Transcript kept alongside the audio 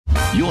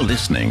You're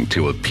listening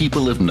to a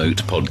People of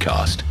Note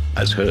podcast,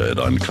 as heard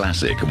on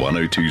Classic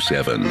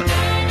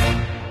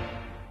 102.7.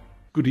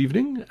 Good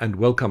evening and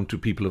welcome to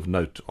People of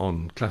Note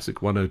on Classic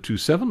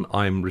 102.7.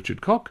 I'm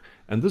Richard Cock,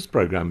 and this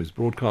program is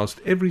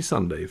broadcast every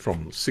Sunday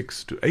from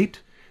 6 to 8.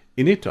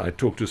 In it, I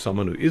talk to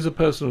someone who is a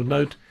person of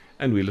note,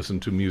 and we listen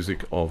to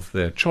music of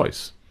their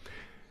choice.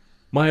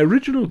 My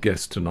original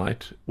guest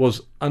tonight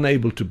was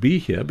unable to be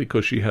here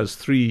because she has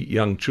 3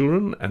 young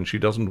children and she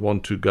doesn't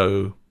want to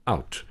go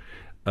out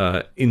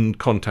in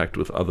contact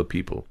with other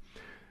people.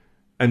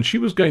 And she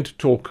was going to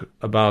talk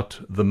about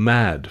the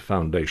MAD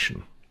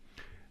Foundation,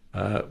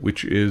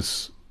 which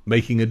is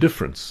making a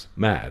difference,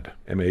 MAD,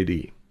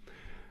 M-A-D.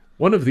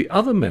 One of the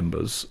other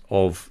members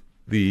of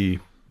the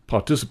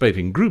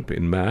participating group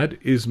in MAD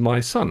is my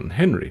son,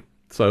 Henry.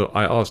 So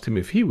I asked him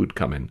if he would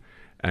come in,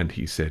 and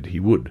he said he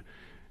would.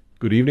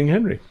 Good evening,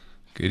 Henry.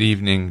 Good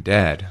evening,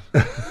 Dad.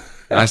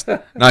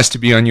 Nice to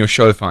be on your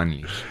show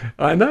finally.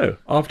 I know.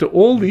 After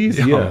all these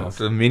years.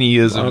 After many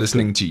years of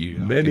listening to you.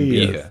 Many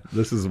years. Here.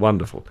 This is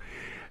wonderful.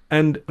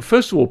 And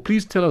first of all,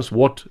 please tell us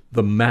what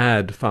the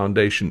MAD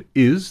Foundation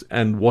is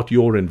and what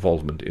your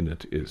involvement in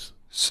it is.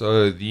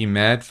 So the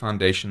MAD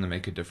Foundation, the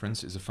Make a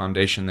Difference, is a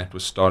foundation that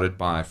was started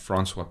by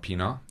Francois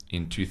Pienaar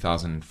in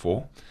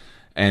 2004.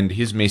 And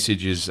his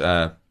message is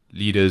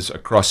leaders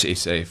across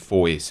SA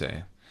for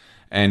SA.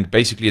 And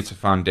basically it's a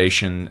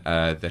foundation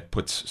that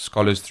puts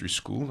scholars through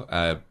school,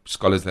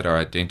 scholars that are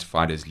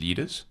identified as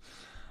leaders.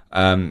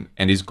 And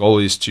his goal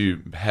is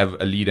to have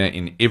a leader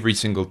in every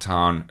single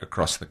town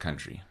across the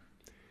country.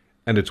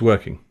 And it's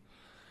working?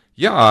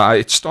 Yeah,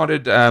 it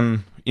started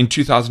in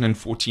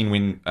 2014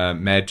 when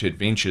Mad to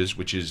Adventures,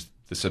 which is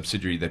the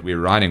subsidiary that we're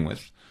riding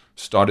with,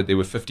 started. There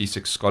were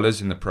 56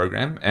 scholars in the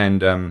program,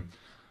 and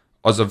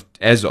as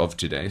of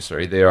today,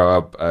 there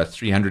are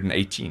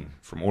 318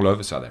 from all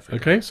over South Africa.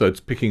 Okay, so it's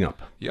picking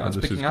up. Yeah, it's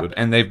picking up,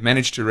 and they've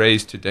managed to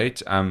raise to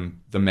date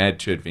the Mad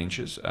to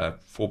Adventures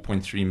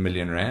 4.3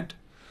 million rand,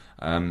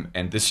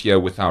 and this year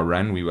with our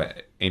run, we were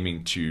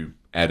aiming to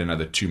add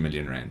another 2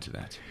 million rand to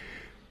that.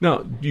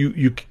 Now,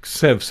 you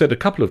have said a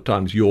couple of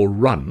times your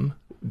run.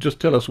 Just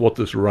tell us what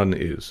this run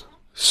is.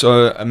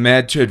 So,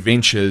 Mad to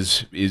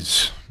Adventures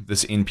is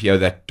this NPO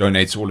that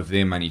donates all of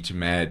their money to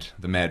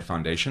the Mad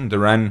Foundation. The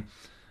run,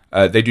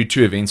 they do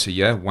 2 events a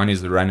year. One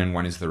is the run and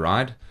one is the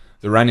ride.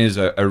 The run is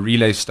a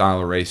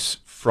relay-style race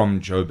from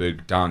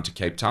Joburg down to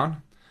Cape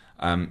Town.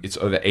 It's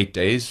over 8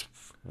 days,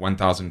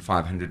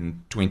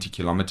 1,520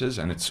 kilometers,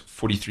 and it's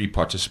 43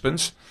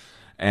 participants.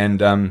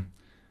 And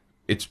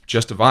it's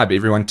just a vibe.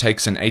 Everyone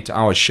takes an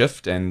 8-hour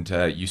shift, and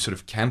you sort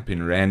of camp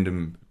in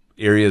random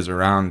areas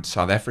around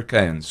South Africa,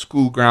 and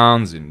school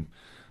grounds, and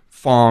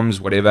farms,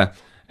 whatever.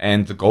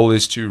 And the goal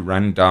is to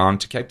run down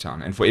to Cape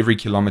Town. And for every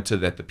kilometer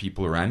that the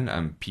people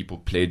run, people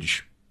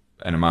pledge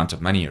an amount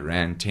of money,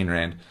 R1, 10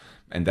 Rand,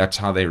 and that's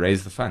how they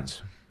raise the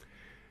funds.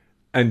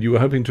 And you were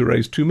hoping to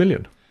raise 2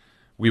 million?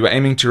 We were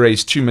aiming to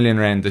raise 2 million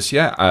Rand this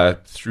year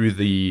through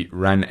the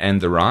run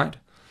and the ride.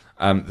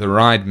 The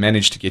ride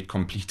managed to get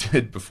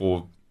completed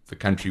before the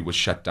country was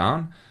shut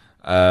down.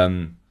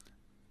 And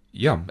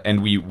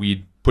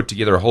we put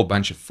together a whole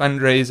bunch of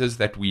fundraisers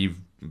that we've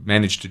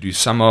managed to do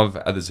some of,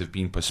 others have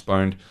been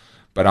postponed,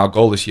 but our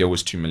goal this year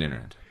was 2 million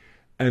Rand.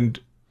 And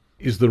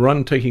is the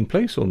run taking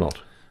place or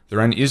not? The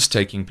run is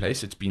taking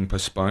place. It's been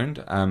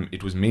postponed.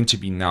 It was meant to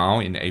be now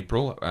in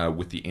April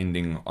with the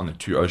ending on the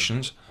Two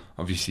Oceans.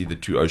 Obviously, the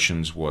Two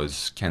Oceans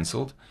was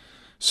cancelled.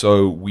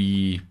 So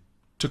we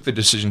took the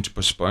decision to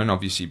postpone,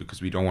 obviously,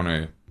 because we don't want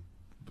to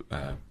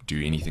do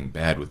anything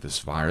bad with this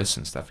virus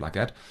and stuff like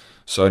that.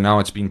 So now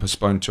it's been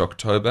postponed to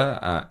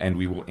October, and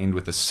we will end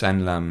with the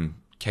Sanlam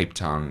Cape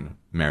Town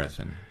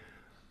Marathon.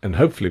 And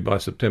hopefully by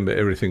September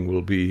everything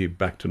will be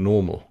back to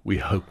normal, we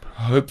hope.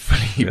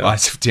 Hopefully by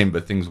September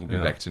things will be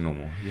back to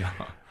normal,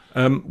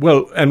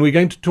 Well, and we're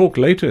going to talk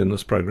later in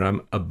this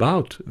program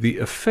about the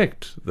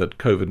effect that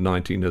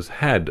COVID-19 has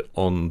had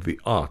on the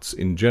arts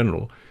in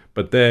general.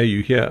 But there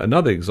you hear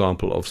another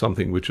example of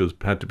something which has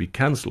had to be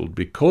cancelled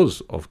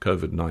because of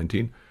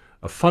COVID-19,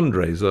 a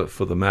fundraiser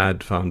for the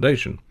MAD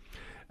Foundation.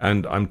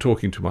 And I'm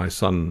talking to my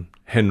son,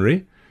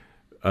 Henry,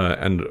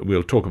 and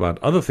we'll talk about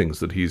other things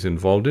that he's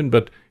involved in.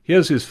 But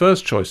here's his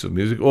first choice of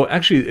music, or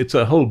actually it's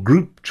a whole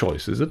group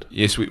choice, is it?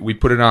 Yes, we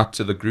put it out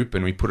to the group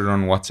and we put it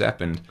on WhatsApp,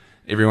 and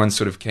everyone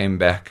sort of came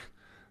back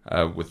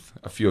with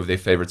a few of their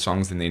favorite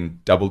songs and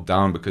then doubled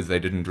down because they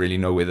didn't really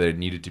know whether it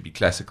needed to be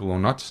classical or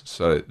not.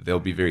 So they'll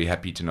be very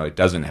happy to know it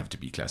doesn't have to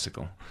be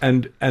classical.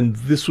 And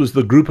this was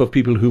the group of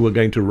people who were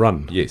going to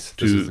run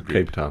to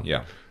Cape Town.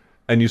 Yeah.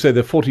 And you say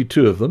there are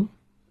 42 of them?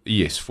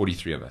 Yes,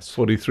 43 of us.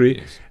 43?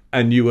 Yes.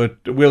 And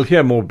we'll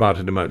hear more about it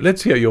in a moment.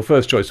 Let's hear your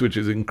first choice, which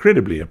is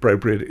incredibly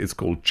appropriate. It's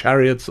called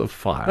Chariots of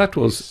Fire. That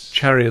was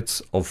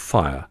Chariots of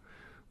Fire,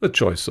 the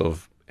choice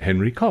of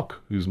Henry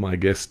Cock, who's my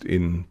guest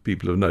in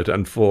People of Note.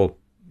 And for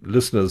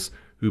listeners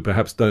who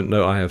perhaps don't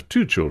know, I have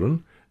 2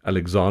 children,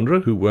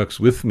 Alexandra, who works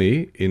with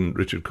me in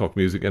Richard Cock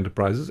Music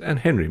Enterprises, and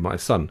Henry, my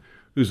son,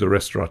 who's a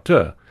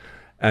restaurateur.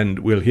 And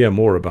we'll hear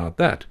more about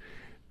that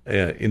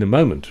in a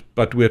moment.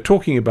 But we're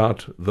talking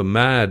about the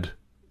MAD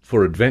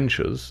for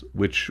Adventures,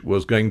 which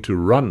was going to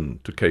run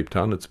to Cape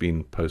Town. It's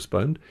been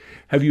postponed.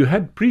 Have you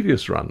had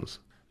previous runs?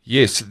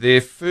 Yes,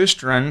 their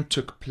first run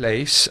took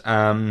place,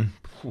 I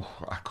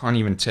can't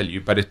even tell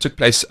you, but it took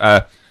place,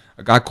 a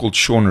guy called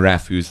Sean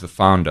Raff, who's the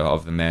founder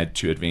of the Mad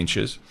 2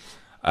 Adventures,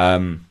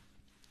 he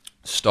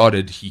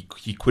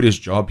quit his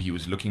job, he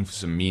was looking for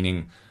some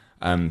meaning,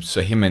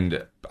 so him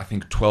and I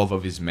think 12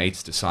 of his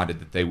mates decided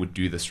that they would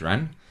do this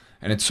run,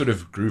 and it sort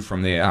of grew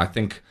from there. I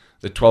think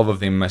the 12 of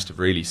them must have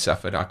really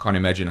suffered. I can't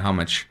imagine how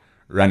much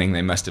running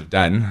they must have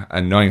done,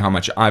 and knowing how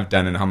much I've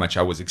done and how much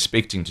I was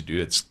expecting to do,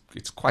 it's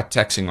quite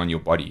taxing on your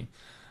body.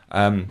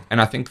 And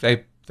I think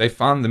they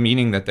found the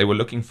meaning that they were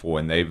looking for,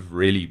 and they've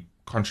really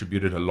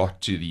contributed a lot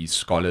to these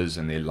scholars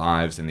and their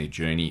lives and their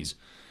journeys,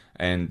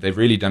 and they've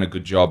really done a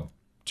good job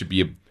to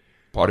be a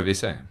part of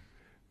SA.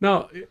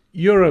 Now,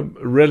 you're a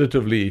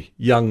relatively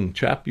young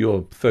chap.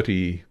 You're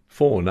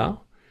 34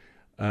 now,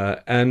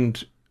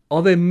 and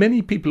are there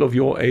many people of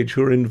your age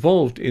who are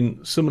involved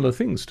in similar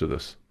things to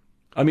this?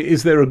 I mean,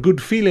 is there a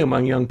good feeling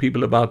among young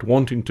people about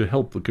wanting to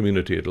help the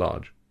community at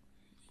large?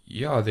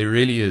 Yeah, there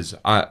really is.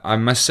 I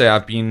must say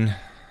I've been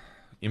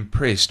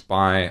impressed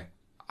by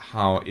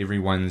how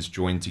everyone's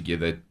joined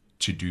together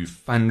to do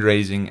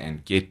fundraising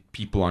and get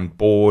people on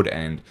board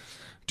and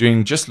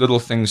doing just little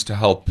things to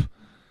help,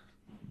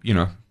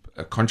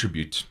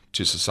 contribute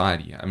to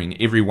society. I mean,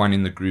 everyone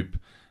in the group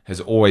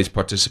has always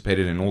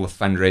participated in all the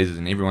fundraisers,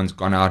 and everyone's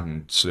gone out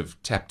and sort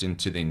of tapped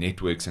into their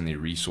networks and their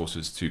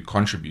resources to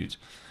contribute.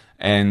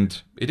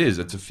 And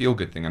it's a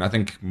feel-good thing. And I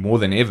think more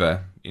than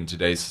ever in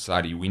today's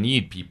society, we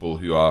need people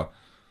who are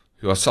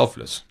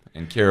selfless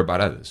and care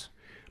about others.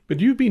 But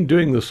you've been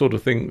doing this sort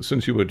of thing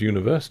since you were at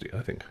university,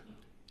 I think.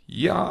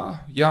 Yeah,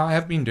 I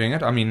have been doing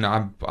it. I mean,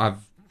 I'm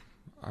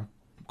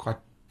quite,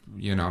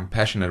 I'm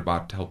passionate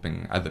about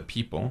helping other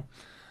people.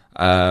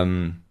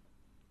 And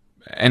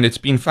it's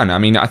been fun. I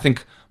mean, I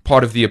think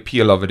part of the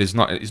appeal of it is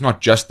not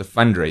just the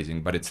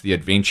fundraising, but it's the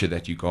adventure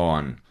that you go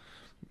on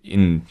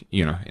in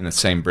the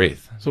same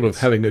breath. Sort of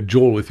having a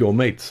jaw with your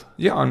mates.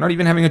 Yeah, not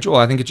even having a jaw.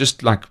 I think it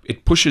just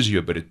it pushes you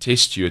a bit, it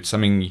tests you. It's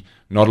something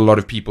not a lot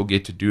of people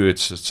get to do.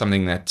 It's just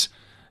something that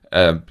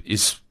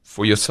is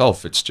for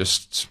yourself. It's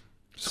just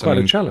quite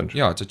a challenge.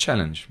 Yeah, it's a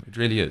challenge. It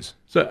really is.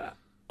 So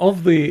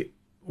of the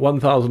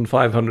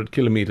 1,500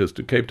 kilometers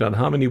to Cape Town,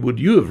 how many would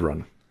you have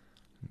run?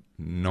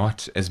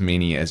 Not as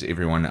many as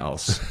everyone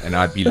else. And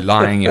I'd be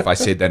lying if I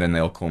said that and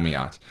they'll call me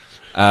out.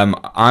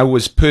 I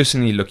was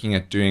personally looking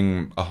at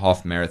doing a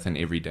half marathon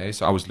every day.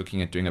 So I was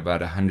looking at doing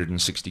about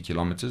 160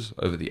 kilometers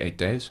over the 8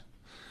 days.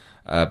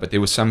 But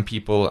there were some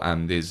people,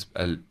 there's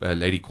a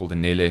lady called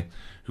Anele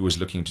who was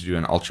looking to do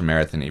an ultra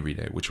marathon every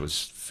day, which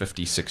was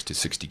 56 to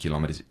 60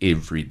 kilometers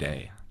every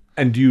day.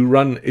 And do you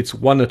run, it's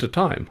one at a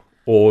time?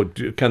 Or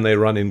can they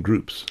run in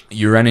groups?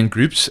 You run in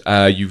groups.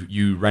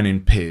 You run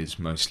in pairs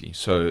mostly.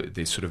 So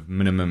there's sort of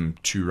minimum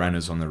 2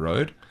 runners on the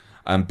road.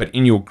 But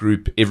in your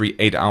group, every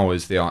 8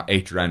 hours, there are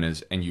 8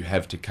 runners, and you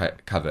have to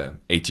cover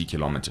 80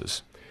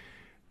 kilometers.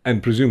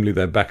 And presumably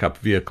they're backup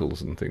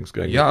vehicles and things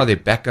going on. Yeah, they're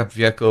backup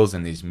vehicles,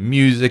 and there's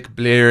music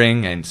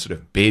blaring and sort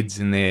of beds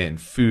in there and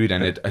food,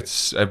 and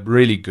it's a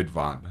really good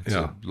vibe. It's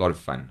a lot of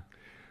fun.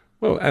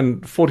 Well,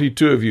 and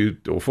 42 of you,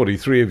 or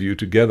 43 of you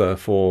together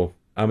for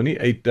how many?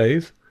 8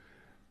 days?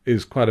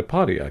 Is quite a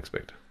party, I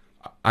expect.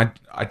 I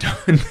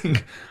don't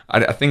think...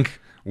 I think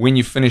when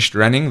you finished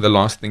running, the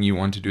last thing you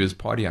want to do is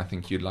party. I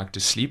think you'd like to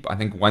sleep. I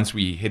think once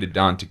we headed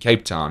down to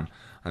Cape Town,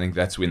 I think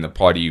that's when the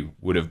party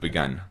would have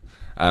begun.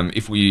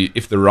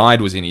 If the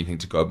ride was anything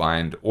to go by,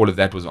 and all of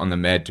that was on the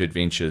Mad 2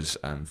 Adventures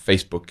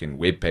Facebook and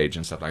webpage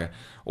and stuff like that,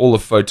 all the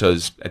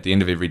photos at the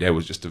end of every day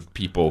was just of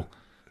people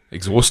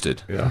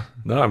exhausted. Yeah,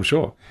 no, I'm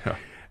sure. Yeah.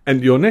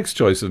 And your next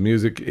choice of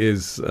music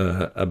is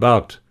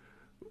about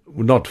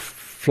not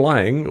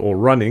flying or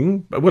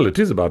running. Well, it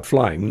is about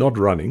flying, not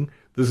running.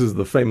 This is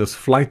the famous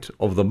Flight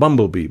of the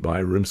Bumblebee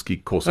by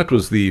Rimsky-Korsakov. That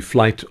was the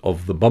Flight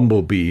of the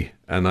Bumblebee,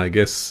 and I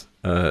guess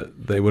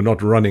they were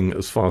not running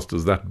as fast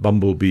as that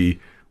bumblebee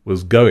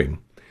was going.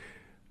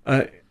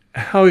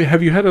 How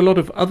have you had a lot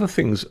of other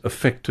things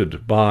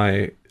affected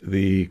by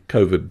the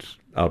COVID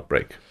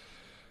outbreak?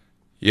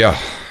 Yeah.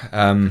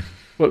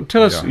 Well,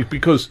 tell us,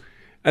 because,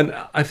 and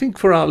I think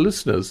for our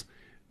listeners,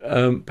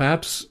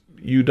 perhaps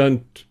you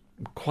don't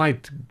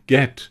quite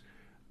get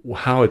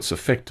how it's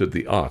affected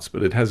the arts,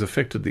 but it has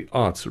affected the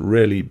arts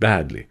really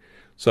badly.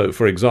 So,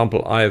 for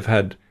example, I've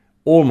had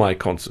all my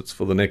concerts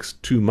for the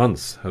next 2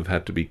 months have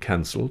had to be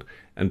cancelled,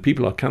 and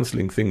people are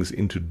cancelling things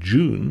into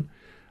June.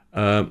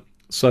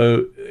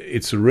 So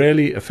it's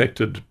really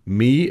affected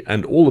me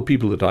and all the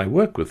people that I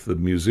work with, the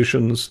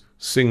musicians,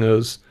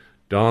 singers,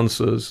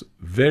 dancers,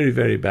 very,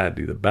 very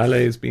badly. The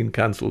ballet has been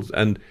cancelled,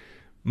 and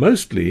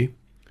mostly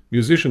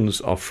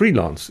musicians are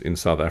freelance in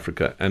South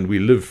Africa, and we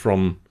live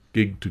from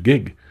gig to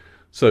gig.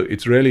 So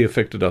it's really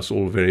affected us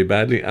all very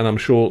badly, and I'm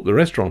sure the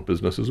restaurant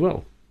business as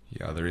well.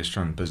 Yeah, the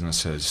restaurant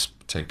business has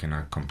taken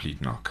a complete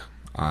knock.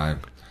 I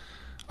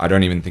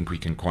don't even think we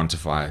can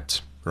quantify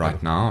it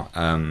right now.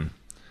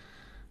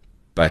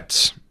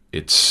 But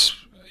it's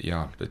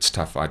yeah, it's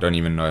tough. I don't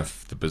even know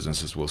if the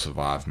businesses will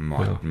survive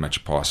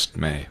much past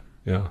May.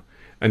 Yeah.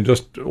 And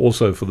just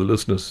also for the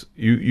listeners,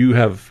 you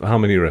have how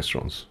many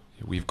restaurants?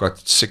 We've got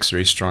 6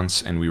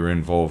 restaurants, and we were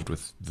involved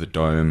with the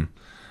Dome.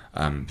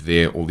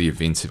 There, all the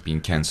events have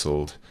been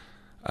cancelled.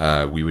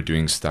 We were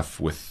doing stuff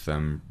with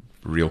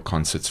real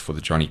concerts for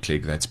the Johnny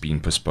Clegg that's been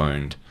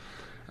postponed.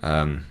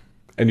 And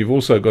you've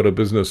also got a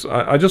business.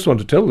 I just want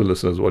to tell the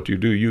listeners what you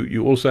do.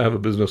 You also have a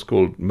business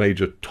called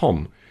Major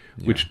Tom,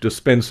 which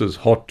dispenses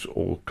hot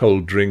or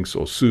cold drinks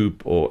or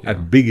soup or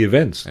at big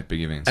events. At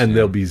big events. And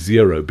there'll be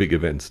 0 big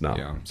events now.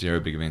 Yeah, 0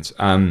 big events.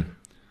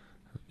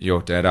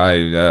 Dad,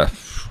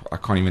 I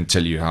can't even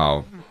tell you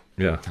how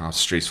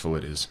stressful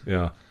it is.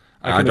 Yeah.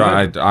 I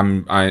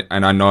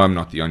know I'm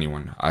not the only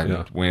one.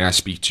 When I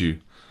speak to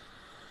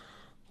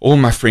all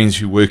my friends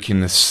who work in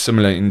this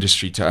similar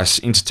industry to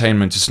us,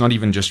 entertainment, it's not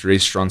even just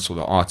restaurants or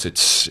the arts.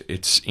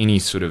 It's any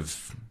sort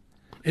of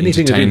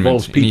anything that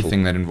involves people.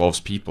 Anything that involves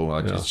people.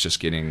 It's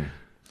just getting.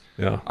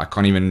 Yeah. I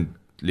can't even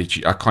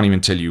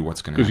tell you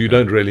what's going to happen. Because you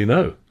don't really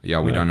know. Yeah,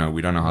 we don't know.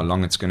 We don't know how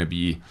long it's going to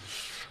be.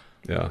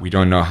 Yeah. We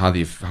don't know how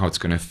it's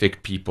going to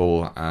affect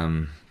people.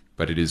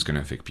 But it is going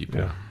to affect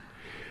people. Yeah.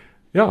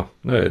 Yeah,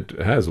 no, it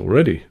has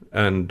already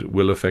and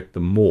will affect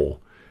them more.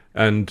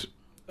 And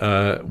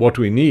what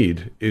we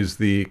need is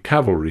the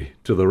cavalry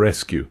to the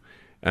rescue.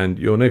 And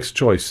your next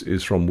choice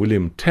is from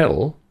William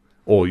Tell,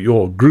 or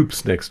your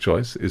group's next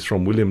choice is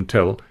from William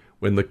Tell,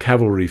 when the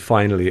cavalry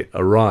finally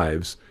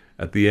arrives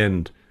at the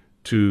end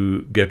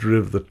to get rid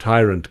of the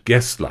tyrant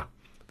Gessler.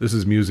 This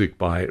is music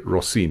by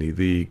Rossini,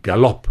 the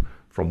Galopp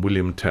from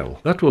William Tell.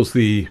 That was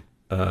the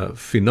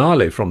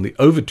finale from the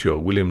overture,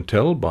 William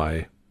Tell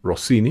by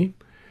Rossini.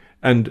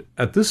 And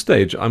at this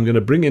stage, I'm going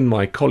to bring in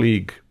my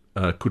colleague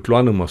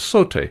Kutlwano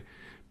Masote,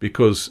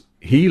 because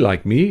he,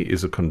 like me,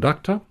 is a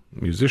conductor,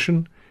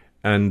 musician,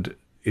 and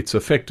it's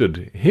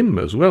affected him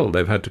as well.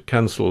 They've had to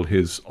cancel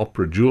his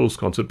Opera Jewels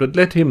concert, but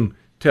let him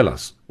tell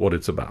us what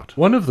it's about.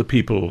 One of the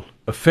people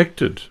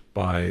affected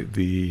by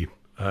the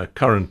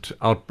current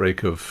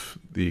outbreak of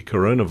the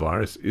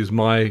coronavirus is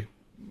my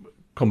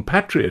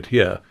compatriot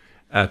here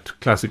at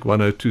Classic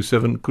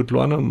 1027,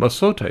 Kutlwano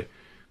Masote.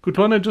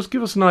 Kutlwano, just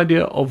give us an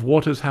idea of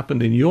what has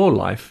happened in your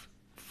life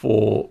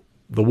for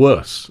the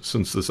worse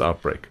since this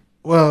outbreak.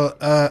 Well,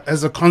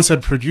 as a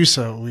concert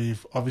producer,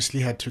 we've obviously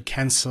had to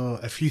cancel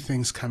a few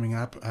things coming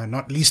up,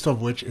 not least of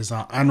which is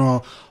our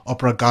annual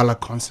opera gala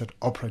concert,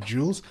 Opera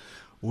Jewels,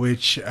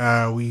 which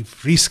we've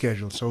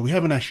rescheduled. So we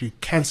haven't actually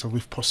cancelled,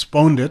 we've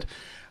postponed it.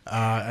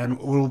 And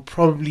we'll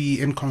probably,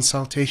 in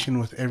consultation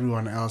with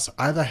everyone else,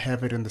 either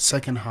have it in the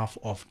second half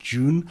of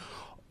June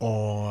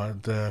or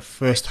the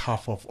first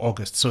half of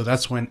August. So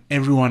that's when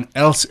everyone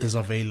else is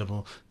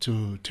available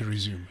to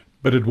resume.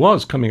 But it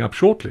was coming up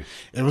shortly.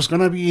 It was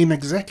going to be in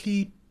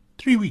exactly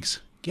 3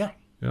 weeks. Yeah.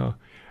 Yeah.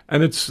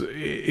 And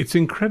it's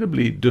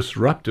incredibly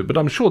disruptive. But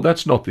I'm sure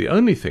that's not the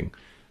only thing.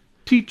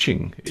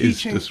 Teaching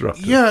is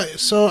disruptive. Yeah.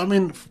 So, I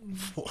mean,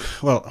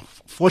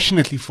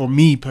 fortunately for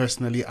me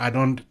personally, I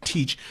don't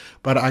teach.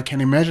 But I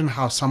can imagine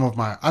how some of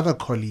my other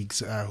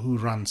colleagues who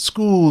run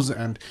schools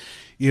and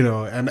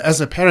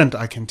as a parent,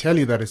 I can tell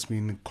you that it's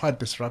been quite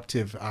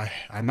disruptive.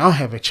 I now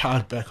have a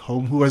child back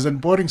home who was in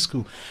boarding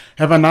school.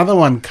 Have another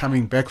one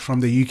coming back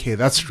from the UK.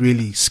 That's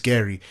really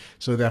scary.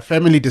 So there are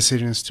family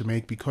decisions to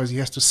make because he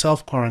has to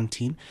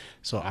self-quarantine.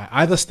 So I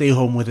either stay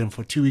home with him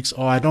for 2 weeks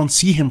or I don't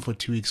see him for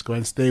 2 weeks, go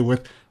and stay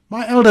with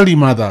my elderly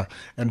mother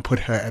and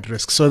put her at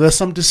risk. So there's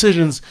some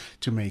decisions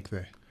to make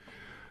there.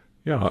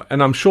 Yeah,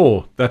 and I'm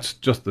sure that's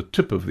just the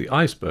tip of the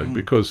iceberg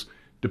because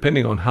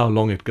depending on how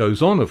long it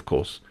goes on, of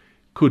course,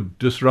 could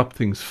disrupt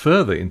things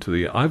further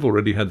I've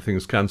already had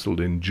things cancelled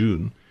in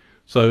June.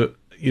 So,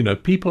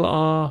 people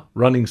are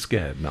running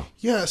scared now.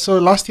 Yeah, so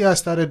last year I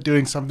started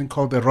doing something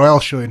called the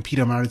Royal Show in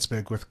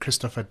Pietermaritzburg with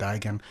Christopher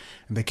Daigen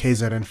and the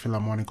KZN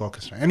Philharmonic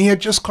Orchestra. And he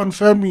had just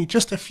confirmed me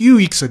just a few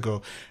weeks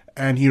ago.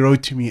 And he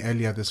wrote to me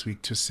earlier this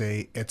week to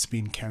say it's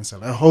been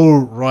cancelled. A whole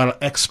Royal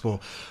Expo,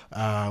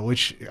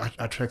 which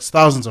attracts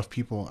thousands of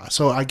people.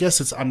 So I guess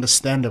it's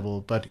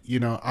understandable. But,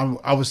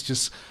 I was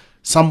just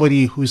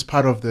somebody who's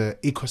part of the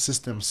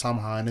ecosystem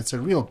somehow, and it's a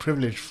real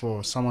privilege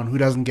for someone who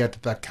doesn't get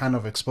that kind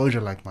of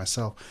exposure like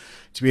myself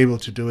to be able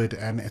to do it,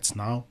 and it's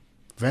now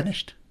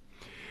vanished.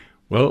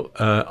 Well,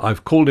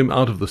 I've called him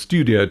out of the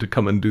studio to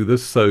come and do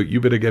this, so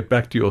you better get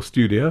back to your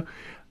studio.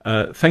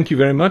 Thank you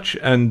very much,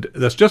 and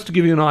that's just to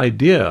give you an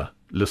idea,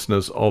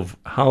 listeners, of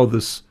how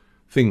this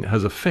thing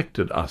has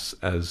affected us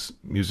as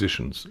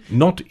musicians.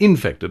 Not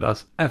infected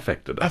us,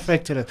 affected us.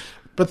 Affected us.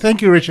 But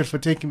thank you, Richard, for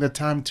taking the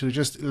time to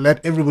just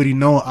let everybody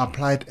know,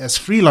 applied as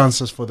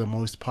freelancers for the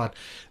most part,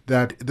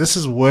 that this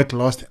is work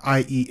lost,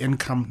 i.e.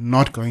 income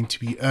not going to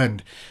be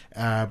earned.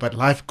 But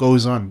life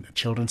goes on.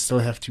 Children still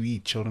have to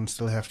eat. Children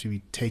still have to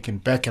be taken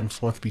back and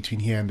forth between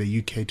here and the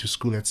UK to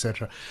school,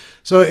 etc.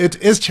 So it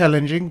is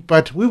challenging,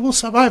 but we will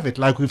survive it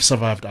like we've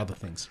survived other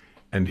things.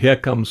 And here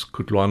comes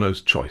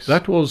Kutlwano's choice.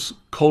 That was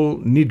Kol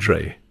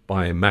Nidre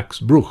by Max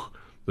Bruch,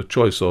 the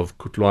choice of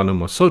Kutlwano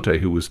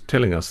Masote, who was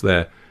telling us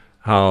there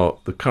how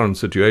the current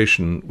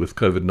situation with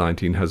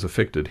COVID-19 has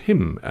affected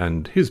him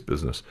and his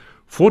business.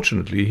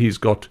 Fortunately, he's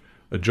got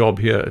a job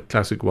here at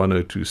Classic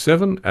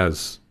 1027,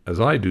 as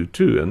I do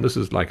too, and this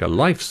is like a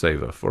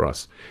lifesaver for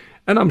us.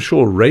 And I'm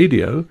sure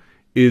radio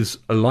is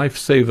a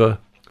lifesaver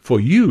for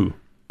you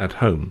at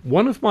home.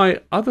 One of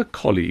my other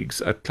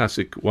colleagues at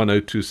Classic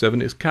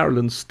 1027 is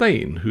Carolyn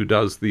Steyn, who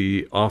does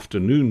the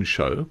afternoon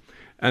show.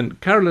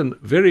 And Carolyn,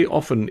 very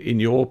often in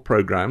your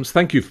programs,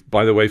 thank you,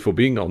 by the way, for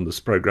being on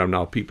this program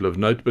now, People of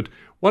Note, but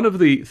one of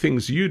the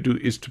things you do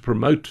is to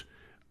promote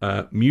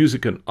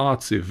music and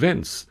arts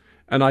events.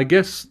 And I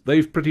guess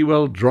they've pretty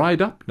well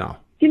dried up now.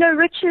 You know,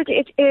 Richard,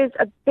 it is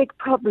a big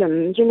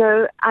problem. You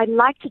know, I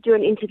like to do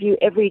an interview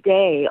every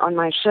day on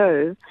my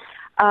show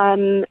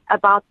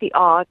about the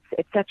arts,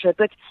 etc.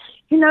 But,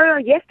 you know,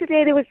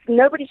 yesterday there was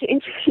nobody to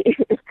interview.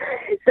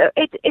 So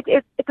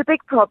it's a big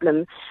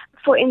problem.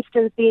 For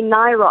instance, the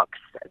NIROX,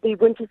 the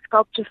Winter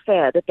Sculpture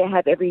Fair that they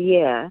have every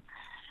year,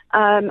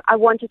 I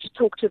wanted to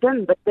talk to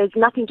them, but there's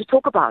nothing to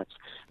talk about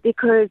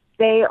because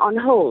they're on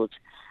hold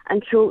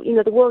until, you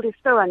know, the world is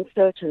so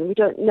uncertain. We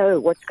don't know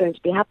what's going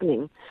to be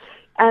happening.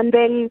 And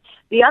then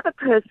the other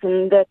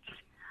person that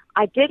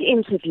I did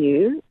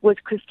interview was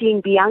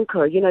Christine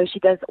Bianco. You know, she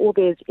does all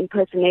these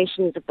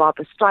impersonations of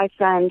Barbara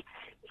Streisand,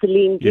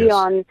 Celine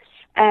Dion.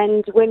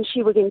 And when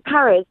she was in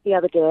Paris the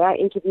other day, I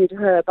interviewed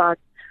her about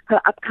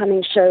her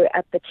upcoming show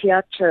at the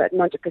Teatro at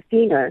Monte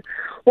Cassino.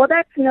 Well,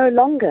 that's no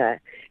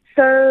longer.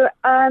 So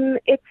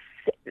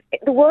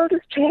the world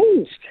has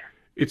changed.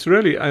 It's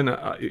really, and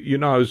you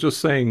know, I was just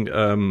saying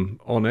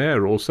on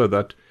air also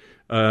that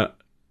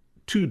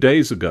 2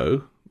 days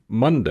ago,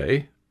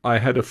 Monday, I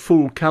had a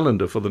full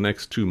calendar for the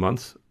next 2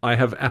 months. I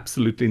have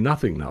absolutely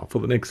nothing now for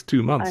the next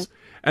 2 months.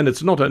 And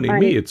it's not only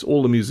me, it's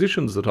all the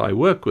musicians that I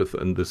work with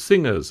and the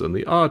singers and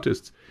the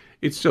artists.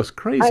 It's just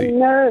crazy. I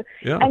know.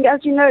 Yeah. And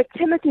as you know,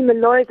 Timothy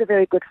Malloy is a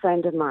very good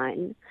friend of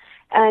mine.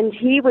 And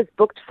he was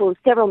booked for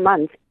several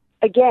months.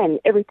 Again,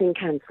 everything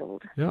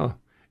cancelled. Yeah.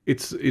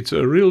 It's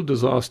a real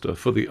disaster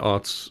for the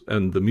arts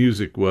and the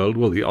music world,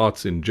 well, the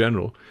arts in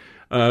general.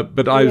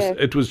 But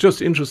it was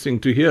just interesting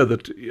to hear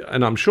that,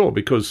 and I'm sure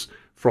because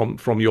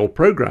from your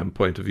program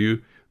point of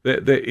view,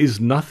 there is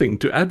nothing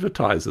to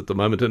advertise at the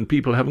moment, and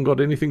people haven't got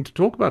anything to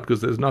talk about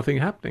because there's nothing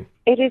happening.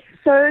 It is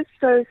so,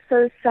 so,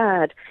 so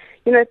sad.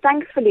 You know,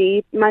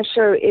 thankfully, my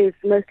show is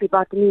mostly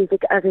about the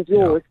music, as is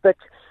yours, but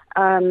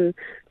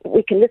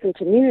we can listen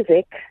to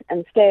music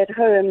and stay at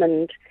home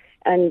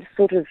and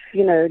sort of,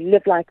 you know,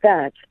 live like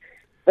that.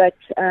 But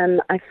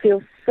I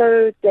feel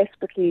so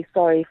desperately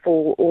sorry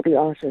for all the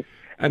artists.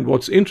 And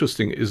what's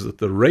interesting is that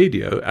the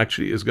radio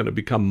actually is going to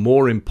become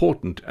more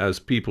important as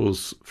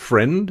people's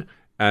friend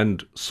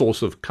and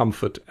source of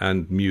comfort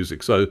and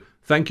music. So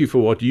thank you for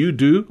what you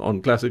do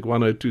on Classic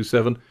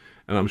 1027,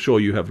 and I'm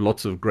sure you have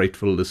lots of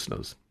grateful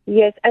listeners.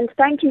 Yes, and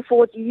thank you for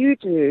what you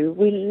do.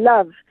 We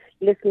love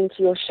listening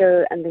to your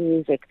show and the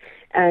music.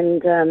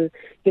 And,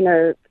 you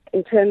know,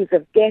 in terms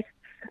of guests,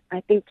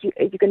 I think you're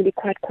going to be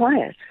quite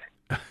quiet.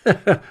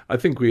 I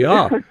think we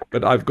are,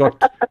 but I've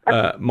got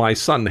my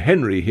son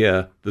Henry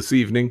here this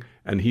evening,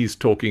 and he's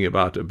talking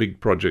about a big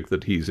project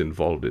that he's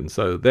involved in.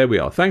 So there we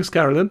are. Thanks,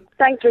 Carolyn.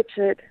 Thanks,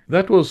 Richard.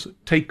 That was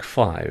Take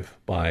 5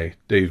 by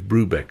Dave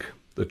Brubeck,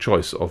 the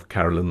choice of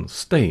Carolyn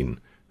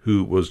Steyn,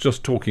 who was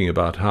just talking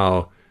about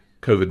how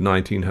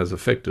COVID-19 has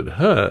affected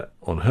her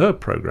on her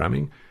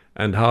programming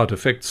and how it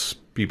affects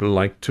people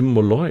like Tim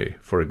Molloy,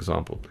 for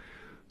example.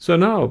 So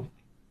now,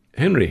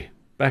 Henry,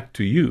 back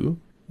to you.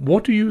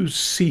 What do you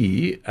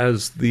see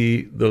as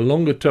the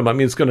longer term? I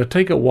mean, it's going to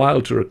take a while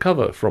to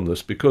recover from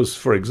this because,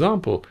 for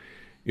example,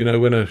 you know,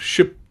 when a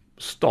ship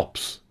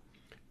stops,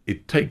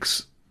 it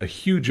takes a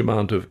huge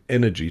amount of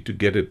energy to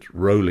get it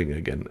rolling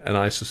again. And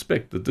I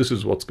suspect that this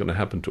is what's going to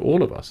happen to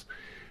all of us.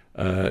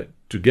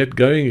 To get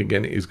going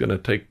again is going to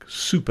take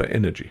super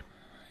energy.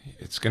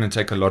 It's going to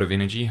take a lot of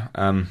energy.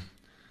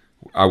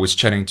 I was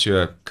chatting to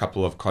a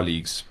couple of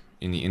colleagues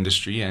in the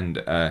industry,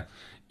 and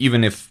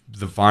even if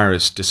the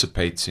virus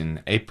dissipates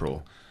in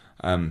April,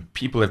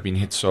 people have been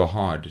hit so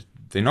hard,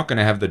 they're not going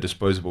to have the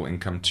disposable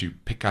income to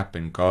pick up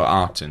and go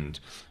out and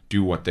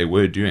do what they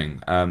were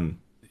doing.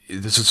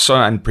 This is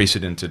so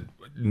unprecedented.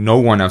 No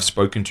one I've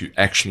spoken to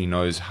actually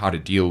knows how to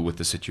deal with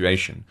the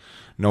situation.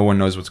 No one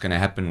knows what's going to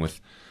happen with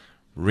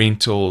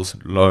rentals,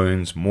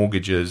 loans,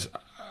 mortgages.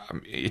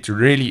 It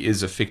really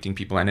is affecting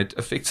people, and it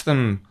affects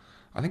them.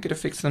 I think it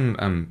affects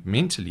them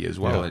mentally as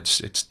well. Yeah.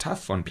 It's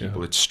tough on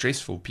people. Yeah. It's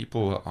stressful.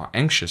 People are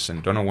anxious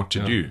and don't know what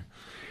to do.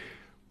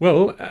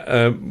 Well,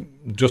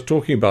 just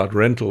talking about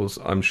rentals,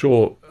 I'm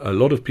sure a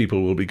lot of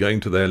people will be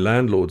going to their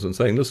landlords and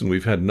saying, listen,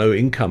 we've had no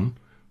income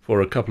for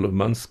a couple of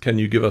months. Can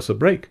you give us a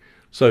break?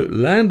 So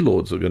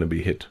landlords are going to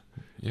be hit.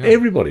 Yeah.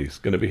 Everybody's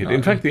going to be hit.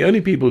 In fact, the only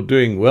people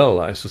doing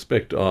well, I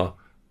suspect, are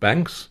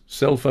banks,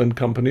 cell phone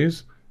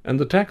companies, and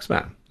the tax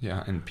man.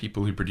 Yeah, and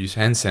people who produce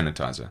hand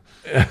sanitizer.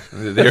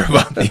 They're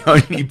about the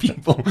only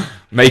people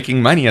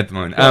making money at the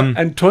moment.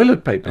 And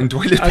toilet paper. I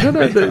don't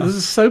know. This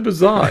is so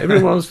bizarre.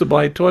 Everyone wants to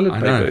buy toilet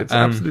paper. It's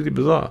absolutely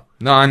bizarre.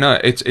 No, I know.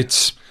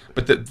 It's.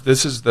 But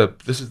this is the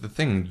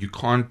thing. You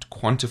can't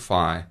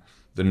quantify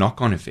the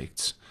knock-on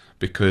effects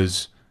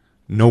because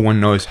no one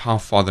knows how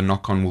far the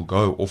knock-on will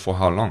go or for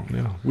how long.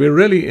 Yeah. We're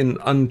really in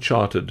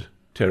uncharted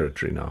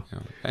territory now.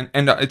 Yeah.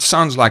 And it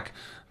sounds like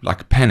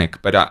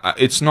panic, but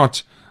it's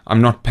not.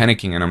 I'm not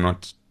panicking, and I'm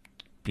not,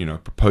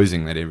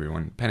 proposing that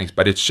everyone panics.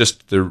 But it's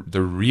just the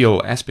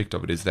real aspect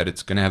of it is that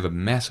it's going to have a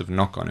massive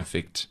knock-on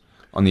effect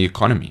on the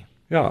economy.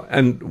 Yeah,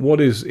 and what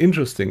is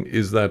interesting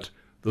is that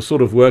the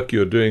sort of work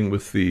you're doing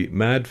with the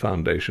MAD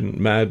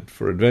Foundation, MAD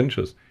for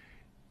Adventures,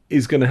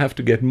 is going to have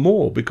to get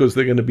more because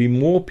there are going to be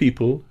more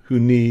people who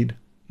need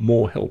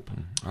more help.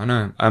 I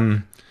know.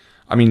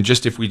 I mean,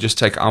 just if we just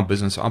take our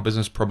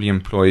business probably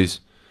employs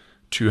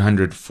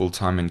 200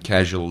 full-time and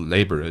casual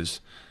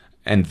laborers,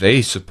 and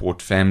they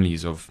support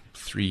families of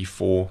 3,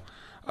 4.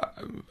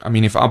 I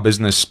mean, if our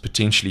business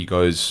potentially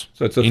goes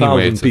so it's anywhere,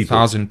 1,000 it's people.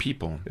 1,000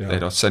 people Yeah.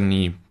 that are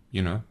suddenly,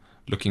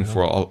 looking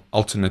for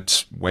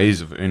alternate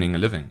ways of earning a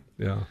living.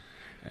 Yeah.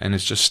 And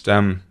it's just,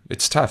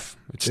 it's tough.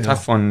 It's Yeah.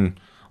 tough on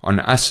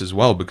us as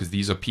well, because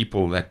these are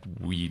people that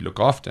we look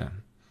after.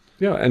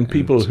 Yeah, and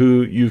people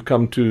who you've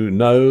come to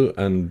know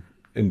and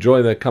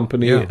enjoy their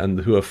company Yeah. and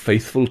who are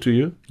faithful to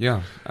you.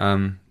 Yeah,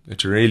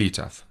 it's really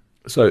tough.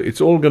 So it's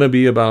all going to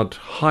be about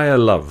Higher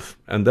Love,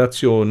 and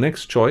that's your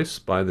next choice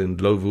by the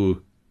Ndlovu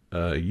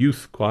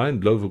Youth Choir,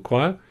 Ndlovu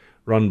Choir,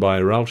 run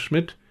by Ralph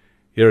Schmidt.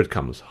 Here it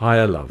comes,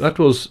 Higher Love. That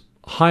was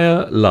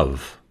Higher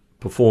Love,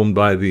 performed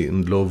by the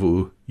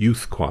Ndlovu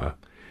Youth Choir.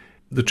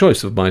 The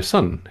choice of my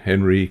son,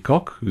 Henry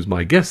Koch, who's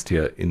my guest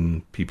here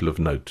in People of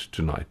Note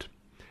tonight.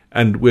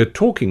 And we're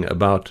talking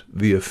about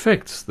the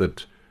effects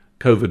that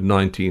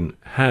COVID-19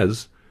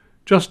 has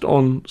just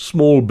on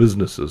small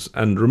businesses.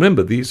 And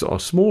remember, these are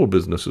small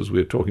businesses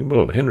we're talking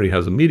about. Well, Henry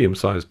has a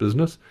medium-sized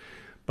business,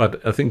 but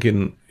I think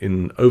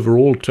in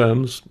overall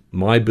terms,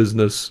 my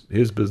business,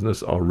 his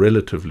business are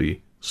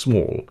relatively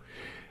small.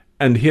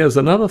 And here's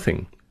another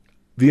thing.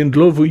 The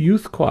Ndlovu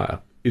Youth Choir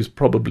is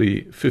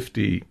probably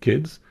 50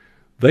 kids.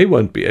 They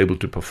won't be able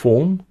to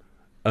perform.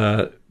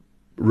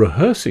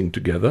 Rehearsing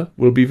together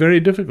will be very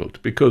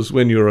difficult because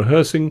when you're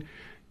rehearsing,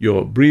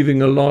 you're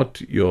breathing a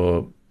lot,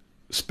 you're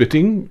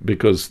spitting,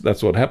 because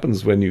that's what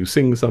happens when you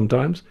sing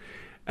sometimes.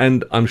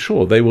 And I'm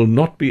sure they will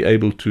not be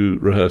able to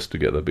rehearse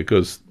together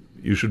because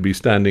you should be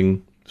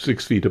standing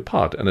 6 feet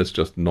apart, and it's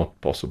just not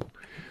possible.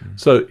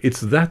 So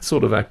it's that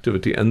sort of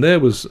activity. And there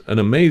was an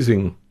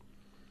amazing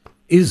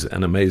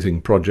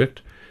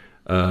project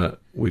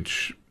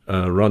which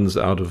runs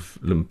out of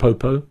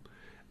Limpopo,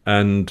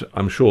 and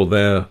I'm sure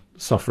they're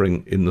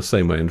suffering in the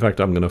same way. In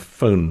fact, I'm going to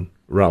phone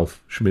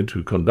Ralph Schmidt,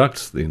 who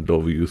conducts the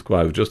Ndlovu Youth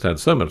Choir, who've just had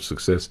so much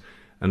success,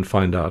 and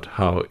find out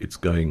how it's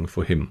going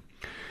for him.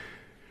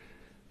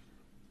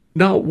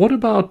 Now, what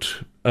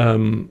about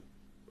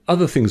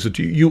other things that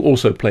you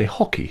also play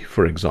hockey,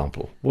 for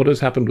example? What has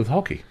happened with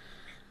hockey?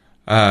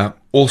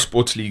 All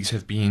sports leagues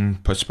have been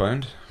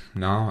postponed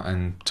now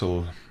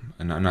until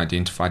an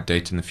unidentified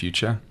date in the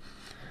future.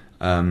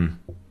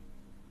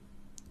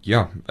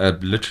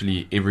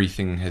 Literally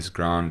everything has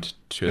ground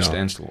to a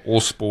standstill.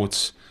 All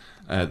sports,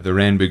 the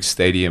Randburg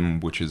Stadium,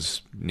 which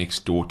is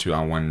next door to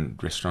our one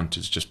restaurant,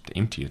 is just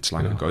empty. It's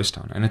like a ghost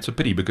town. And it's a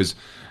pity because,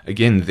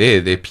 again,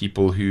 there are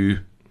people who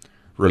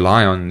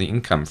rely on the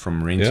income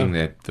from renting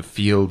the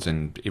fields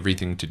and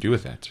everything to do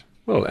with that.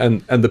 Well,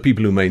 and the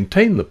people who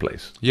maintain the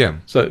place. Yeah.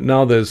 So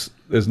now there's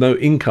no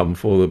income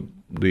for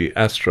the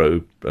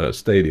Astro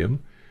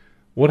Stadium.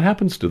 What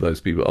happens to those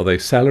people? Are they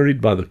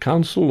salaried by the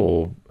council,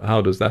 or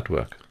how does that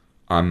work?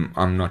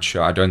 I'm not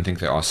sure. I don't think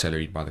they are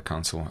salaried by the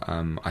council.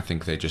 I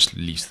think they just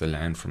lease the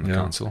land from the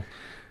council.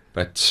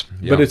 But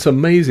it's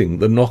amazing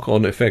the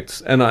knock-on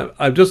effects. And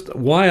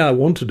why I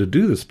wanted to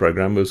do this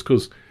program was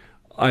because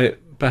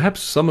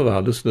perhaps some of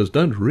our listeners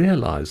don't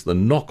realize the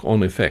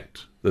knock-on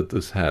effect that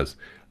this has.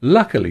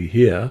 Luckily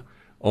here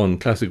on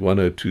Classic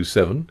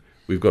 1027,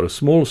 we've got a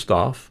small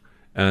staff,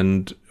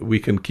 and we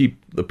can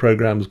keep the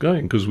programs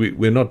going because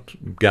we're not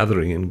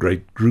gathering in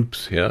great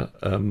groups here.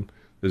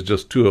 There's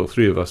just 2 or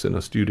 3 of us in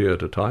a studio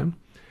at a time.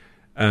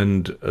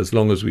 And as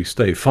long as we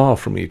stay far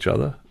from each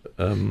other,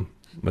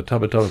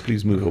 Mataba,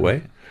 please move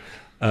away,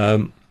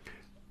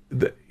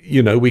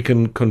 we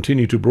can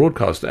continue to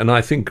broadcast. And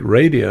I think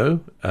radio,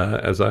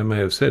 as I may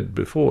have said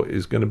before,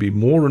 is going to be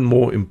more and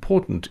more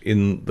important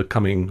in the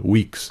coming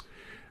weeks.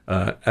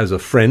 As a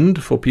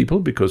friend for people,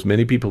 because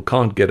many people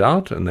can't get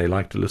out and they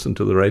like to listen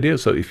to the radio.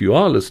 So if you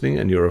are listening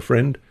and you're a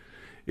friend,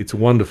 it's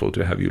wonderful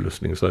to have you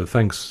listening. So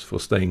thanks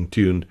for staying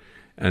tuned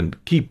and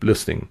keep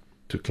listening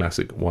to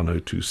Classic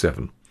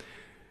 1027.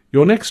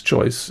 Your next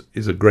choice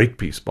is a great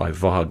piece by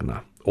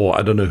Wagner, or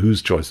I don't know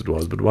whose choice it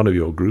was, but one of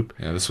your group.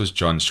 Yeah, this was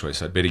John's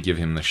choice. I'd better give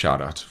him the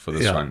shout out for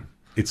this one.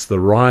 It's The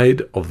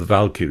Ride of the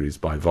Valkyries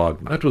by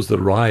Wagner. That was The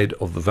Ride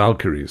of the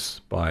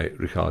Valkyries by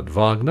Richard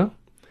Wagner.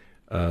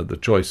 The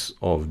choice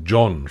of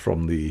John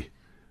from the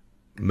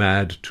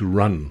Mad to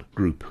Run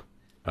group,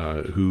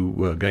 who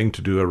were going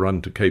to do a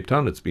run to Cape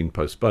Town. It's been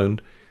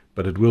postponed,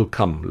 but it will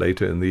come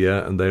later in the year,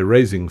 and they're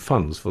raising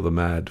funds for the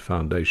MAD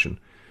Foundation.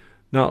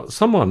 Now,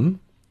 someone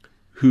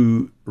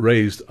who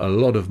raised a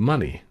lot of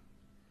money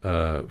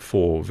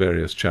for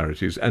various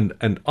charities,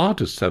 and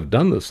artists have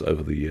done this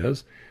over the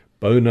years.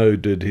 Bono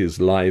did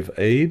his Live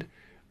Aid.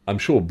 I'm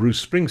sure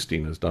Bruce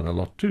Springsteen has done a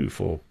lot too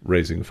for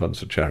raising funds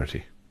for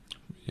charity.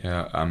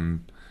 Yeah,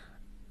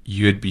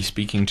 you'd be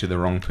speaking to the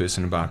wrong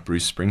person about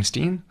Bruce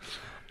Springsteen.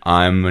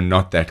 I'm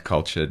not that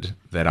cultured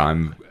that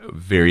I'm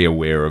very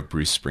aware of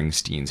Bruce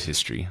Springsteen's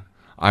history.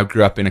 I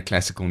grew up in a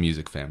classical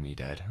music family,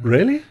 Dad.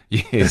 Really?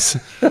 Yes.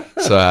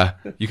 So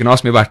you can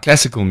ask me about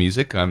classical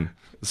music. The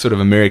sort of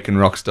American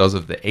rock stars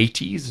of the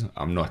 80s,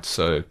 I'm not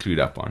so clued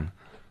up on.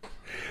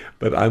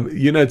 But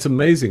it's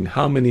amazing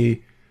how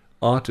many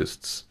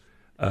artists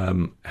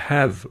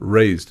have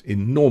raised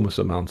enormous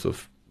amounts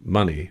of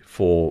money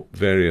for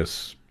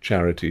various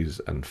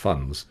charities and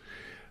funds.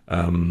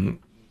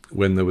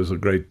 When there was a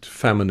great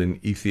famine in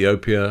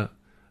Ethiopia,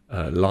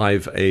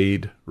 Live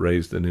Aid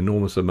raised an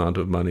enormous amount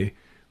of money.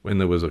 When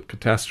there was a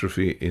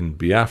catastrophe in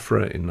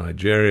Biafra, in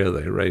Nigeria,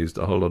 they raised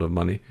a whole lot of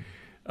money.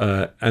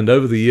 And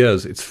over the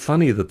years, it's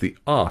funny that the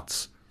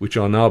arts, which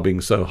are now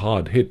being so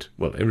hard hit,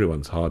 well,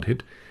 everyone's hard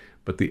hit,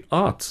 but the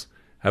arts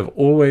have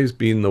always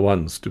been the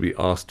ones to be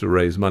asked to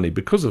raise money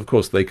because, of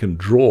course, they can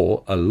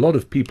draw a lot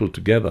of people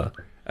together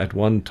at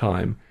one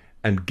time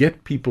and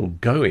get people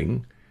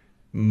going,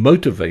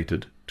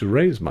 motivated to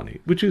raise money,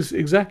 which is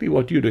exactly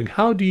what you're doing.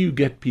 How do you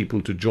get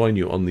people to join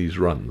you on these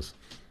runs?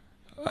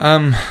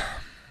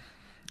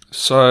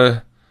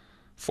 So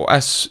for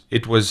us,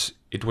 it was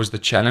the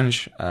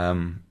challenge.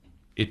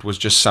 It was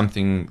just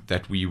something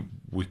that we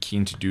were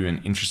keen to do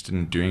and interested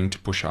in doing to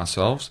push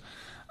ourselves.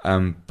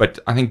 But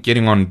I think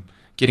getting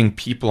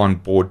people on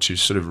board to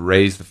sort of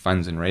raise the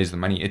funds and raise the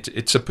money,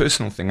 it's a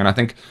personal thing. And I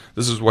think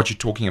this is what you're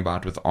talking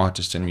about with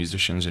artists and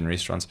musicians and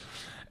restaurants.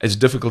 As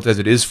difficult as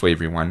it is for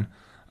everyone,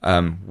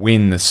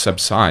 when this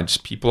subsides,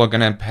 people are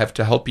going to have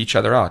to help each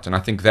other out. And I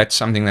think that's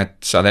something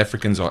that South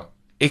Africans are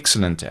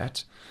excellent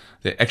at.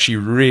 They're actually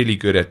really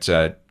good at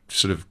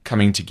sort of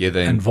coming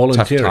together in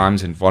tough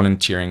times and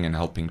volunteering and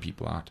helping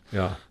people out.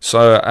 Yeah.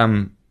 So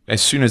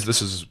as soon as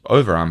this is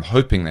over, I'm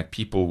hoping that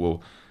people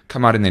will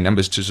come out in their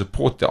numbers to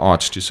support the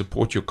arts, to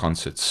support your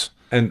concerts.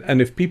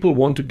 And if people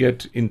want to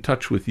get in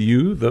touch with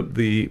you,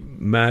 the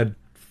Mad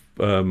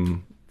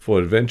for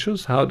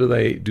Adventures, how do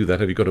they do that?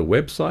 Have you got a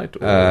website?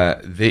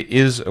 There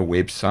is a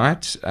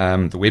website.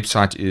 The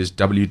website is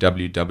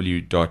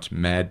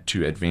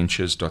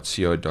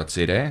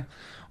www.mad2adventures.co.za,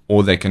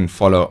 or they can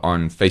follow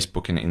on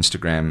Facebook and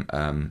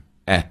Instagram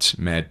at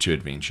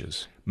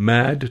Mad2Adventures.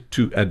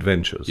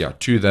 Mad2Adventures. Yeah,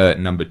 to the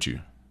number 2.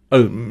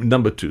 Oh,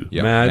 number 2.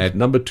 Yeah, Mad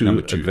number 2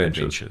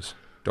 Adventures.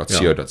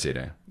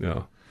 .co.za.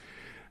 Yeah.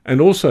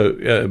 And also,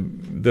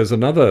 there's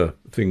another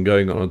thing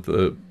going on at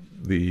the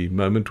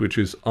moment, which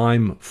is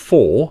I'm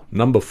for,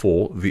 number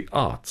 4, the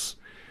arts.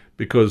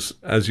 Because,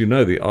 as you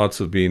know, the arts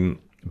have been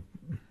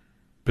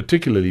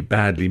particularly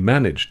badly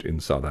managed in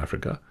South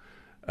Africa.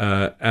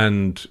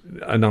 And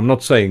I'm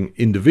not saying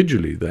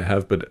individually they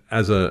have, but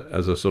as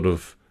a sort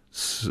of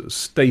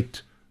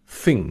state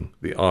thing,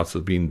 the arts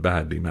have been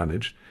badly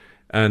managed.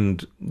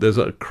 And there's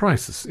a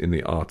crisis in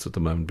the arts at the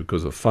moment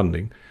because of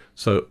funding.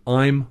 So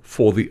I'm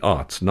for the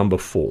arts, number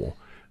 4.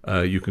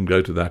 You can go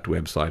to that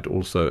website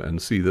also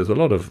and see there's a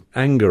lot of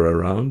anger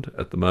around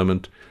at the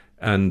moment,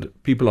 and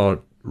people are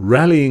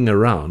rallying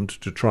around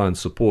to try and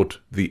support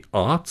the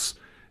arts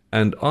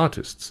and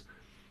artists.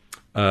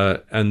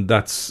 And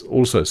that's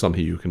also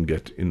something you can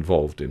get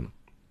involved in.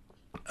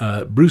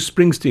 Bruce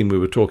Springsteen, we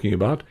were talking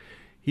about,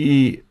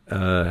 he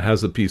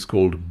has a piece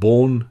called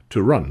Born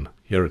to Run.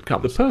 Here it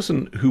comes. The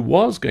person who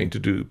was going to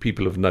do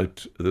People of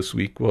Note this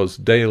week was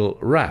Dale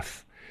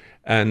Rath.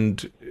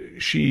 And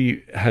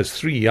she has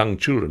 3 young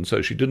children,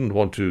 so she didn't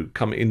want to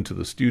come into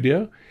the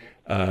studio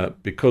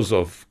because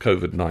of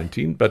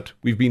COVID-19. But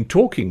we've been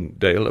talking,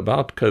 Dale,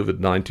 about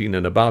COVID-19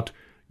 and about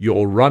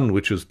your run,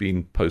 which has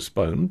been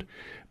postponed.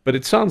 But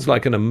it sounds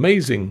like an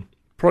amazing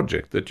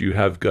project that you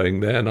have going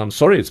there. And I'm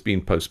sorry it's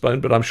been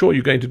postponed, but I'm sure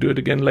you're going to do it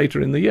again later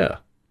in the year.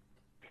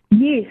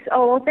 Yes.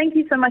 Oh, well, thank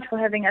you so much for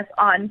having us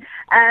on.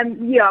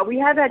 We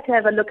have had to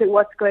have a look at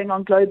what's going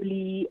on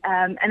globally,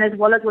 and as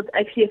well as what's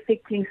actually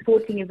affecting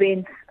sporting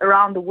events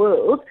around the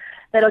world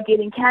that are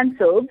getting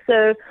cancelled.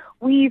 So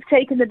we've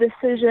taken the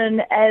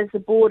decision as the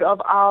board of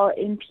our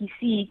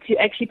NPC to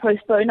actually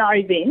postpone our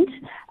event.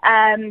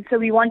 So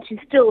we want to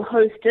still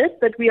host it,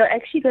 but we are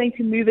actually going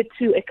to move it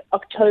to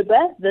October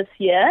this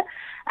year.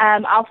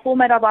 Our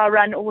format of our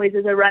run always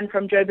is a run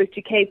from Joburg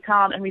to Cape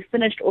Town, and we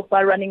finished off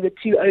by running the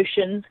 2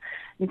 oceans.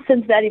 And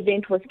since that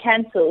event was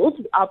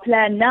cancelled, our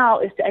plan now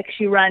is to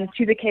actually run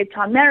to the Cape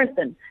Town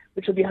Marathon,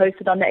 which will be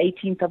hosted on the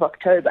 18th of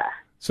October.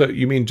 So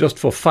you mean just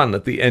for fun,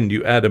 at the end,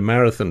 you add a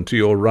marathon to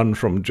your run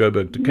from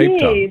Joburg to Cape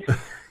Town?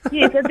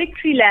 Yes, a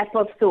victory lap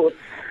of sorts.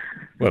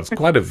 Well, it's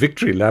quite a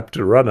victory lap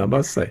to run, I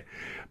must say.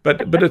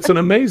 But it's an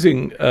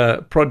amazing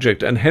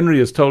project, and Henry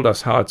has told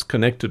us how it's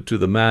connected to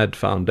the MAD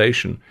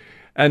Foundation.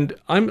 And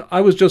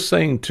I was just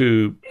saying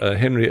to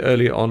Henry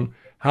earlier on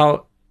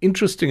how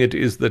interesting it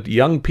is that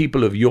young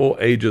people of your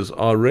ages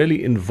are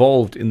really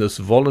involved in this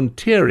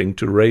volunteering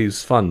to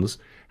raise funds.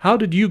 How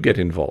did you get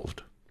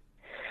involved?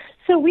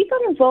 So we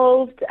got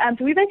involved,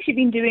 so we've actually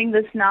been doing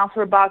this now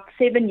for about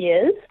 7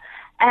 years.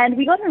 And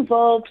we got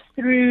involved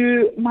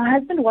through, my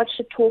husband watched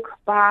a talk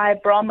by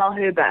Bra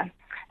Malherbe,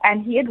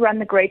 and he had run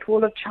the Great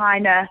Wall of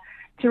China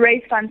to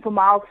raise funds for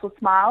Miles for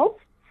Smiles.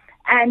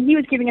 And he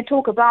was giving a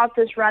talk about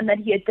this run that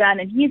he had done,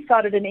 and he had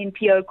started an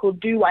NPO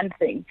called Do One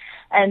Thing.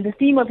 And the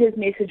theme of his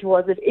message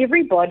was that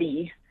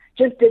everybody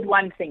just did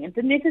one thing. It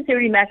didn't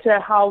necessarily matter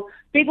how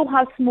big or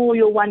how small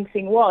your one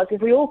thing was.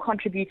 If we all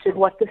contributed,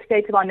 what the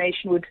state of our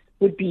nation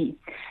would be.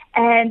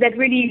 And that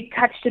really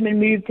touched him and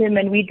moved him,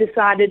 and we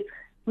decided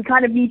we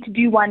kind of need to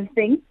do one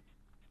thing.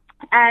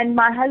 And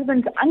my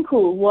husband's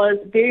uncle was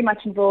very much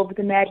involved with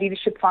the MAD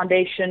Leadership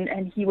Foundation,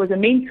 and he was a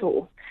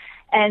mentor.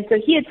 And so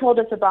he had told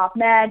us about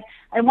MAD,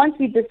 and once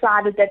we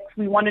decided that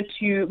we wanted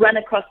to run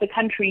across the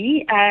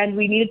country and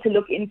we needed to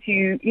look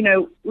into,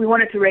 we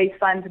wanted to raise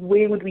funds, and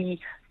where would we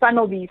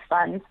funnel these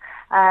funds?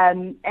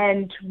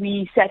 And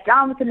we sat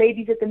down with the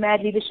ladies at the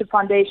MAD Leadership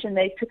Foundation.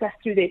 They took us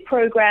through their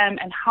program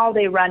and how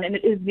they run, and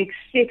it is an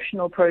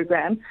exceptional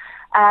program.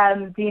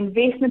 The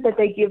investment that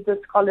they give the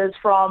scholars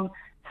from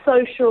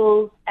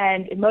social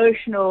and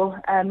emotional,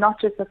 not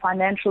just the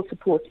financial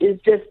support, is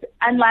just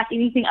unlike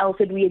anything else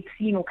that we had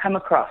seen or come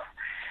across.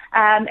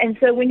 And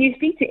so when you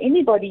speak to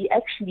anybody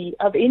actually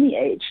of any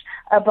age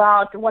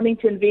about wanting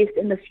to invest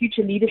in the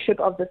future leadership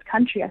of this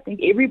country, I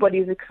think everybody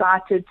is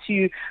excited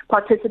to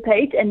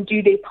participate and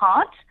do their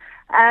part.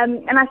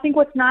 And I think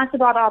what's nice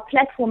about our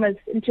platform is,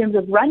 in terms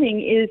of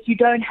running, is you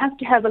don't have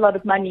to have a lot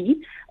of money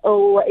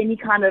or any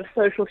kind of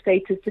social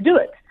status to do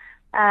it.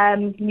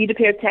 You need a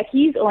pair of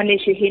tackies, or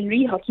unless you're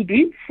Henry, hockey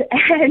boots,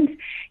 and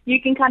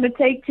you can kind of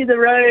take to the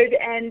road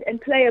and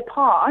play a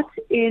part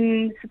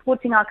in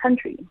supporting our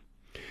country.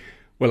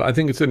 Well, I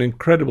think it's an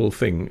incredible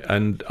thing,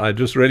 and I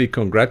just really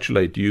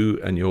congratulate you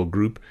and your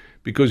group,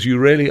 because you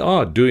really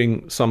are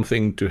doing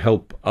something to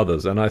help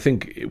others. And I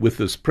think with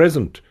this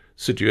present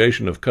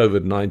situation of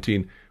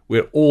COVID-19,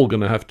 we're all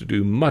going to have to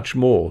do much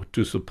more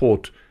to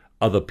support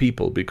other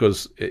people,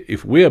 because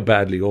if we're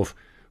badly off,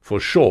 for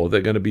sure,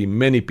 there are going to be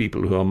many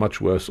people who are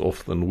much worse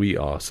off than we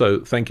are. So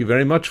thank you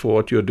very much for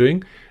what you're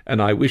doing,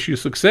 and I wish you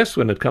success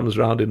when it comes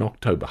round in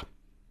October.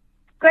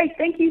 Great.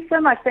 Thank you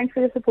so much. Thanks for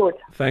your support.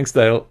 Thanks,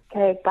 Dale.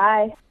 Okay,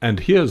 bye. And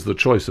here's the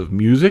choice of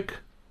music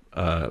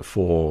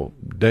for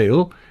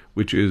Dale,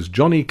 which is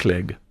Johnny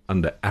Clegg,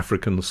 Under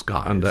African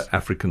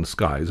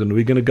Skies. And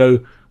we're going to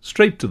go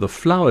straight to the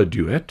Flower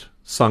Duet,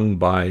 sung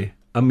by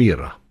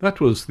Amira.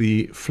 That was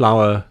the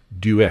Flower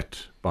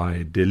Duet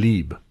by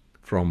Delib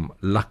from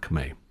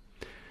Lakme.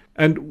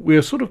 And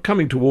we're sort of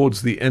coming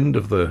towards the end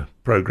of the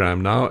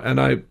program now, and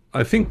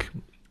I think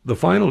the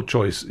final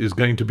choice is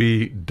going to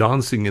be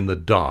Dancing in the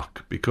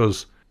Dark,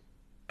 because,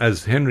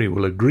 as Henry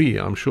will agree,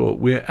 I'm sure,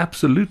 we're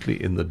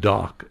absolutely in the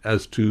dark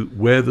as to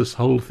where this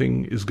whole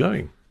thing is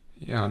going.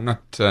 Yeah,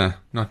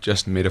 not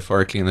just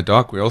metaphorically in the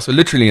dark, we're also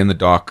literally in the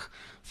dark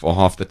for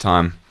half the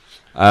time.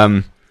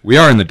 We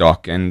are in the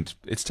dark, and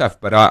it's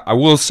tough, but I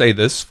will say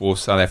this for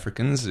South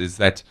Africans, is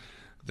that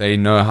they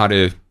know how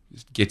to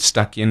get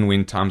stuck in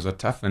when times are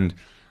tough, and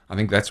I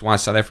think that's why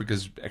South Africa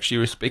is actually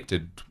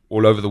respected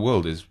all over the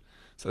world, is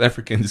South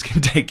Africans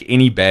can take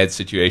any bad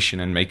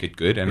situation and make it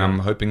good, and I'm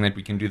hoping that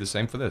we can do the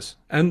same for this.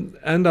 And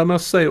I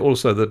must say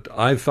also that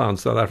I've found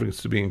South Africans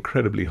to be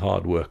incredibly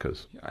hard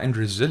workers. And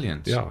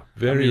resilient. Yeah,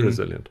 very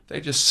resilient. They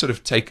just sort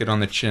of take it on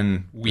the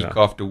chin week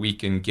after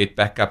week and get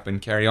back up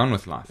and carry on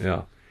with life.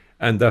 Yeah,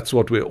 and that's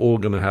what we're all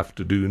going to have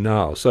to do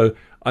now. So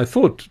I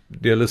thought,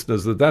 dear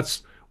listeners,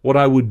 that's what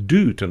I would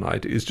do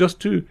tonight, is just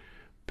to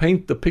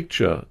paint the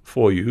picture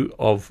for you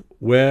of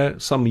where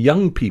some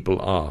young people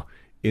are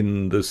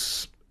in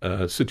this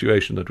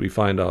situation that we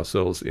find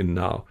ourselves in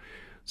now.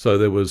 So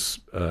there was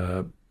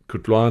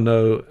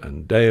Kutlwano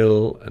and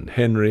Dale and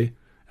Henry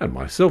and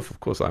myself. Of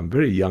course, I'm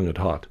very young at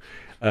heart,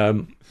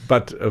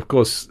 but of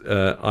course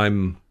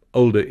I'm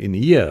older in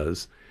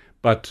years,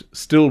 but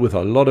still with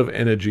a lot of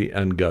energy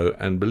and go.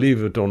 And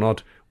believe it or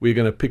not, we're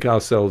going to pick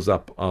ourselves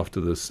up after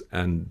this,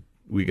 and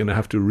we're going to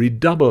have to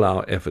redouble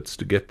our efforts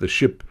to get the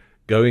ship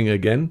going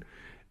again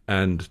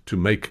and to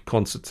make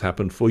concerts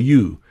happen for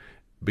you,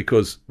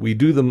 because we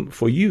do them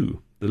for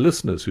you, the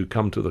listeners who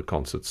come to the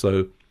concerts.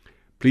 So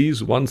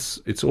please, once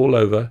it's all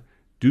over,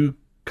 do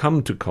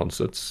come to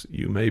concerts.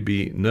 You may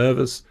be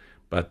nervous,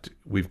 but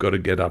we've got to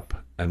get up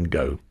and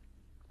go.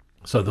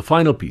 So the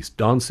final piece,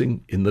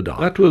 Dancing in the Dark.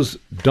 That was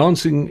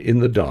Dancing in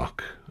the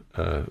Dark,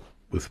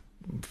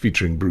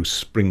 featuring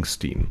Bruce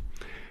Springsteen.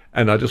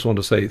 And I just want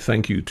to say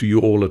thank you to you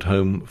all at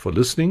home for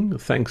listening.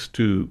 Thanks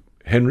to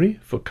Henry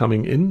for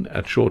coming in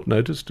at short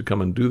notice to come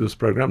and do this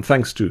program.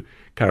 Thanks to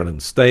Carolyn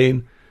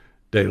Stain,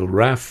 Dale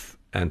Raff,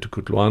 and to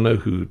Kutlwano,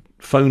 who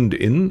phoned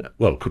in.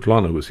 Well,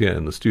 Kutlwano was here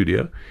in the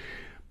studio,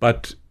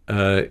 but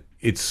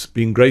it's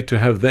been great to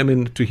have them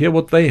in to hear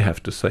what they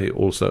have to say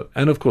also.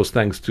 And of course,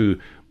 thanks to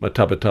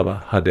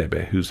Matabataba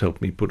Hadebe, who's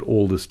helped me put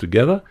all this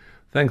together.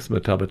 Thanks,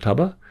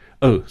 Matabataba.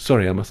 Oh,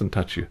 sorry, I mustn't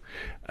touch you.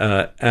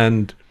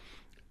 And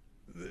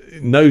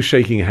no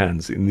shaking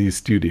hands in these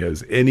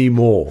studios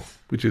anymore,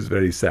 which is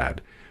very sad.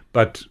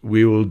 but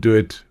we will do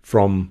it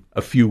from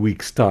a few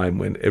weeks' time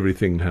when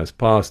everything has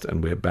passed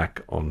and we're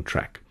back on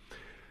track.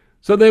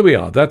 So there we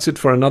are. That's it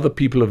for another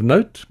People of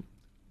Note.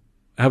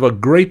 Have a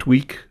great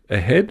week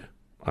ahead.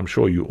 I'm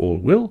sure you all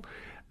will.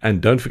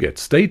 And don't forget,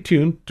 stay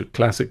tuned to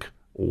Classic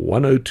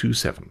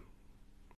 1027.